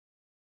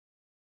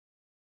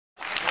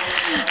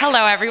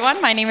Hello,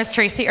 everyone. My name is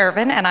Tracy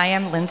Irvin, and I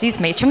am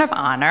Lindsay's Matron of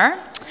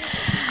Honor.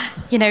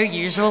 You know,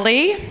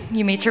 usually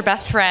you meet your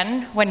best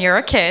friend when you're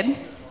a kid,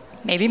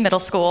 maybe middle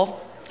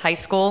school, high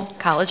school,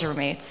 college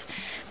roommates.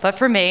 But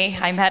for me,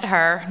 I met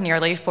her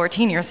nearly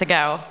 14 years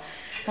ago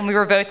when we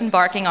were both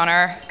embarking on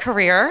our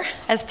career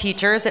as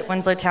teachers at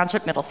Winslow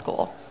Township Middle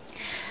School.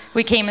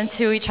 We came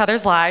into each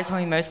other's lives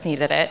when we most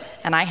needed it,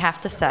 and I have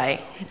to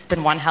say, it's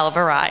been one hell of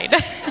a ride.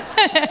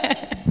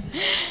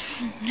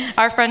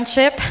 Our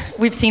friendship,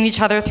 we've seen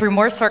each other through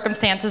more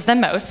circumstances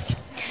than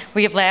most.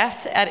 We have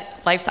laughed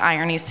at life's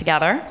ironies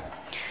together,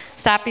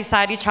 sat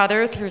beside each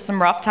other through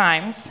some rough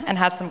times, and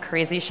had some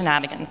crazy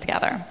shenanigans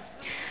together.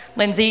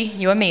 Lindsay,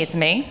 you amaze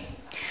me,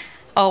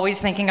 always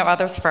thinking of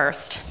others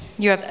first.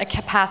 You have a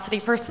capacity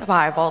for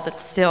survival that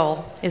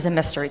still is a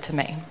mystery to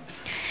me.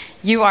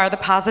 You are the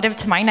positive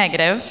to my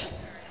negative,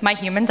 my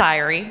human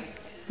diary,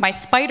 my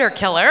spider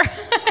killer,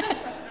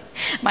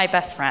 my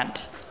best friend.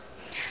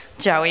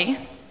 Joey,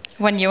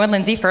 when you and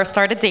Lindsay first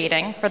started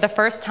dating, for the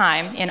first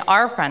time in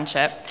our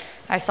friendship,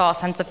 I saw a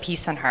sense of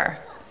peace in her,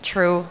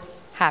 true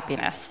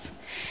happiness.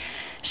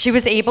 She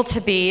was able to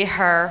be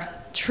her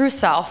true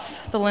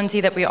self, the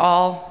Lindsay that we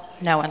all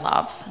know and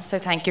love, so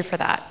thank you for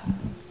that.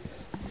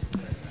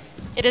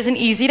 It isn't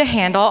easy to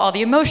handle all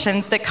the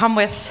emotions that come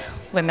with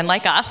women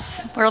like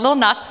us. We're a little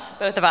nuts,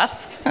 both of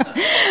us.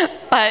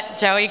 But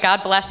Joey,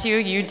 God bless you,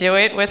 you do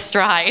it with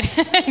stride.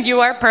 You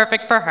are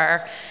perfect for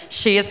her.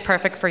 She is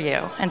perfect for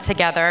you. And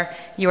together,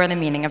 you are the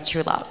meaning of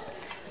true love.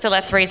 So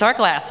let's raise our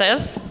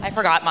glasses. I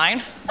forgot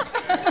mine.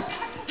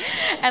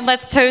 And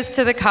let's toast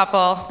to the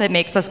couple that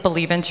makes us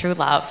believe in true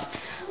love.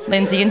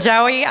 Lindsay and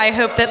Joey, I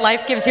hope that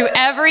life gives you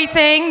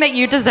everything that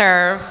you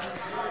deserve.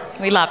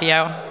 We love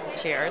you.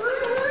 Cheers.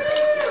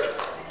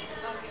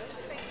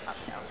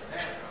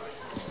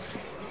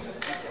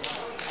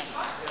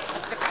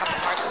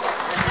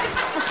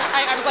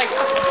 I was like,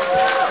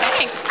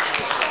 thanks.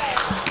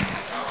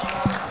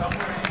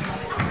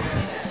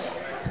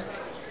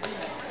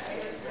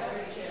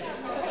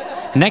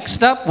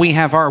 Next up, we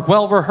have our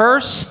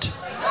well-rehearsed.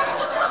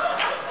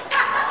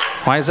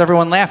 Why is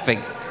everyone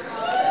laughing?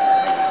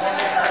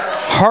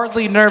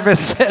 Hardly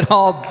nervous at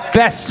all,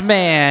 best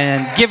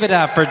man. Give it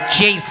up for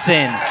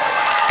Jason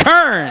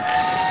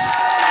Kearns.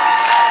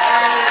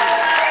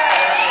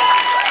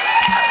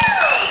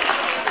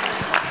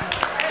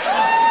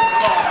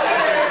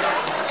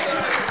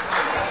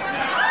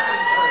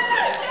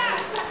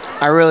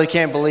 I really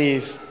can't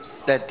believe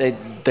that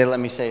they let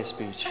me say a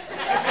speech.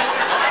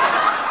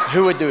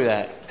 Who would do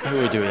that? Who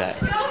would do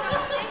that?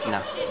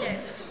 No.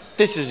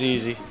 This is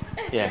easy.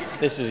 Yeah,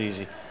 this is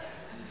easy.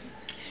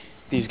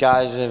 These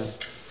guys have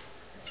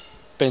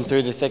been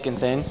through the thick and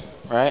thin,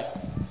 right?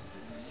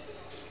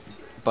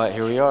 But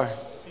here we are.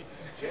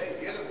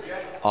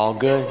 All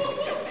good.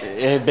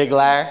 Big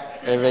Larry?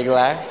 Big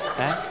Larry?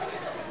 Huh?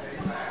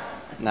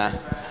 Nah.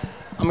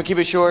 I'm gonna keep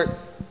it short.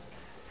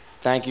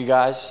 Thank you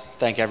guys.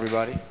 Thank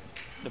everybody.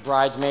 The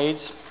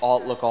bridesmaids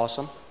all look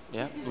awesome.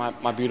 Yeah,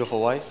 my beautiful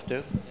wife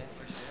too.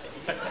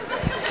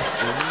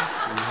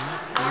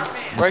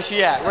 Where's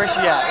she at? Where's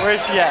she at?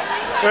 Where's she at?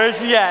 Where's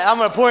she at? I'm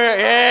gonna point her.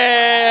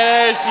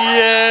 Yeah, there she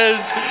is.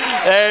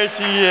 There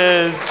she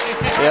is.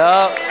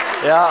 Yup,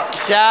 yup.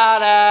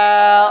 Shout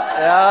out.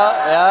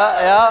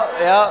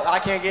 Yup. I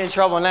can't get in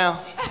trouble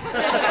now.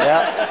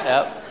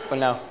 Yep. But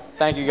no,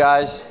 thank you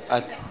guys.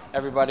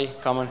 Everybody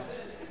coming.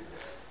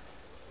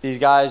 These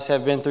guys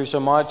have been through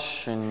so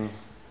much, and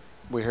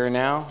we're here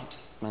now.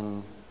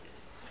 And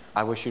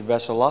I wish you the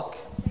best of luck,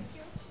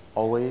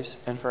 always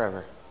and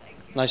forever.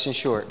 Nice and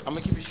short. I'm gonna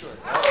keep it short.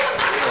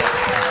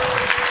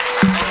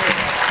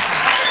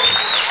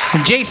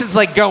 And Jason's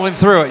like going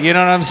through it, you know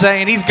what I'm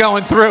saying? He's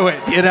going through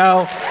it, you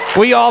know?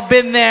 We all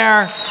been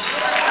there.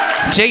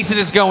 Jason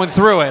is going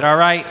through it, all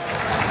right?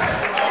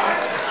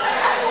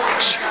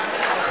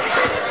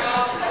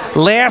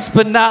 Last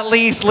but not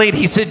least,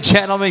 ladies and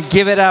gentlemen,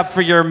 give it up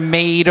for your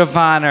maid of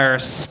honor,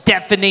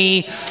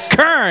 Stephanie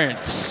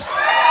Kearns.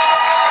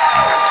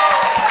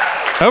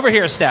 Over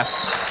here, Steph.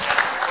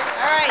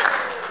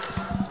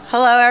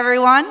 Hello,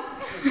 everyone.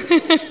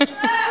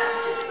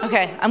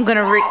 Okay, I'm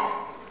gonna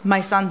my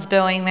son's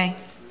booing me.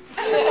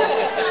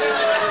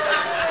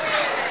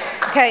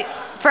 Okay,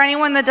 for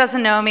anyone that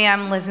doesn't know me,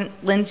 I'm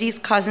Lindsay's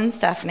cousin,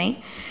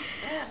 Stephanie.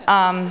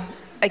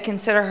 I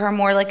consider her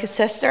more like a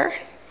sister,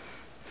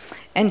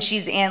 and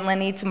she's Aunt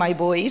Lenny to my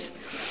boys.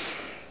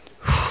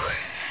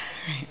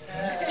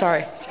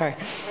 Sorry.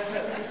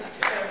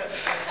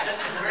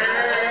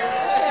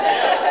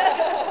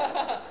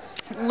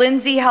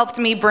 Lindsay helped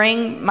me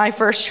bring my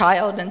first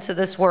child into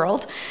this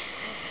world.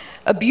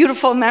 A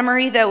beautiful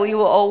memory that we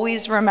will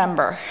always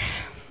remember.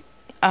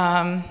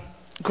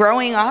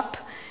 Growing up,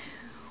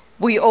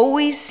 we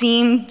always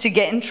seemed to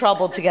get in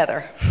trouble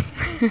together.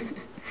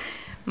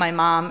 My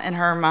mom and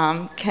her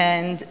mom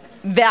can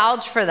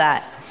vouch for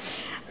that.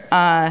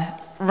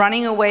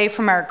 Running away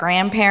from our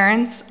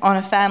grandparents on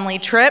a family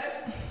trip,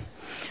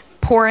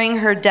 pouring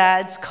her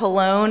dad's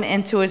cologne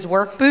into his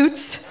work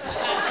boots,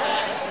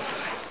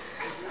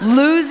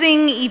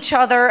 losing each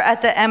other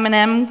at the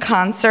Eminem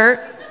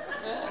concert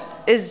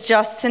is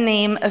just to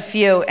name a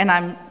few, and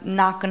I'm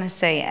not going to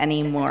say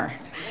any more.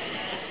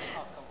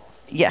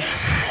 Yeah.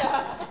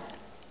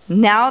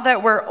 Now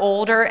that we're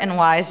older and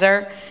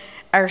wiser,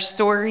 our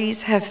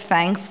stories have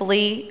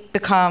thankfully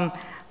become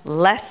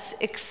less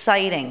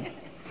exciting.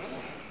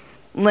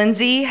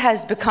 Lindsay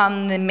has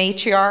become the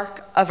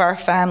matriarch of our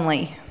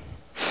family.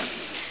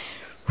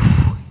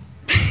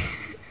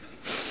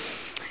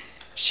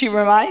 She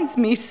reminds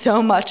me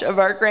so much of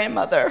our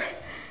grandmother.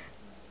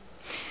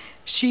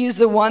 She is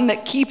the one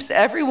that keeps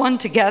everyone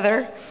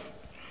together,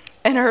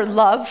 and her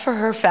love for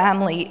her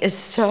family is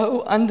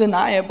so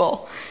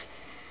undeniable.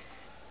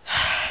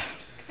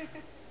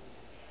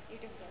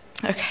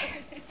 Okay.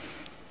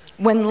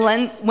 When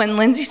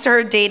Lindsay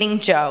started dating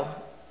Joe,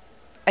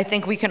 I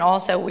think we can all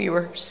say we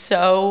were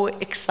so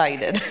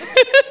excited.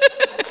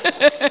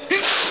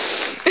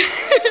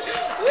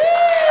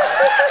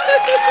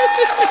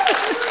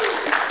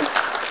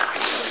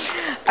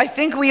 I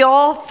think we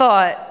all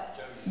thought,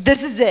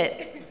 this is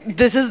it.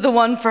 This is the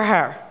one for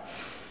her.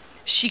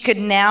 She could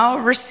now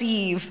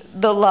receive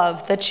the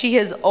love that she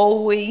has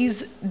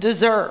always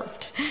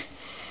deserved.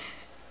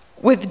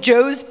 With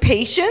Joe's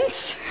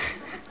patience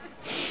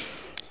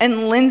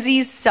and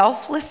Lindsay's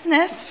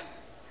selflessness,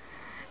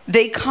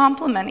 they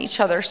complement each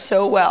other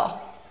so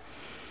well.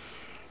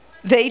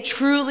 They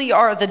truly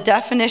are the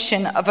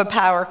definition of a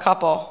power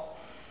couple.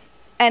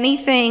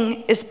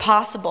 Anything is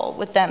possible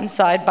with them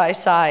side by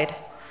side.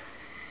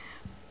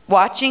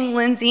 Watching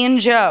Lindsay and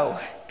Joe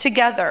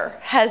together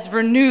has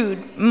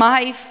renewed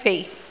my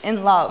faith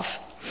in love.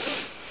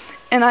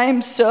 And I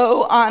am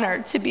so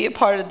honored to be a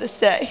part of this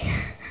day.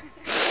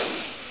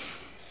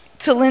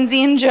 To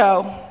Lindsay and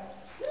Joe,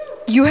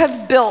 you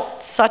have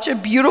built such a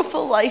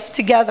beautiful life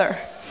together.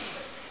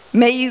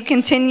 May you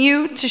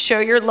continue to show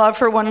your love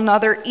for one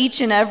another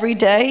each and every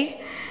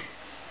day.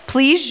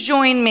 Please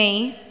join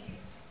me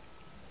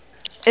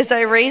as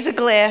I raise a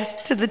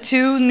glass to the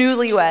two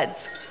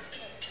newlyweds.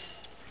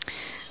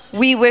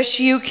 We wish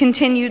you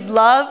continued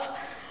love,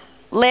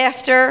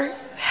 laughter,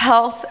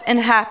 health, and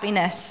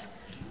happiness.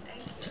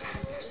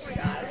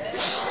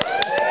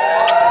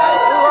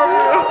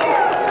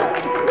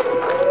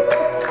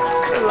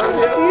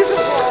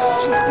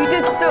 You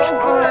did so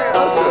good. I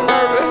was so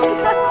nervous.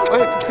 I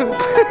had to poop.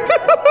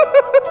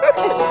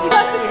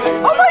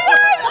 Oh my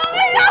God!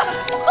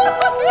 Oh my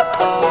God!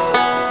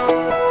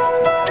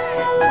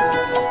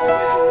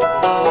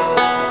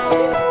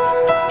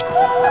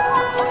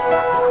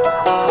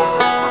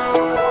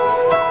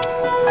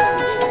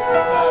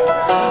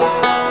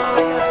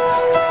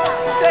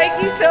 Thank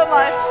you so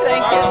much.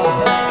 Thank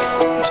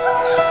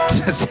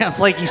you. Sounds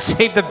like you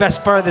saved the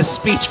best part of the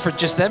speech for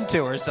just them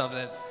two or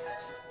something.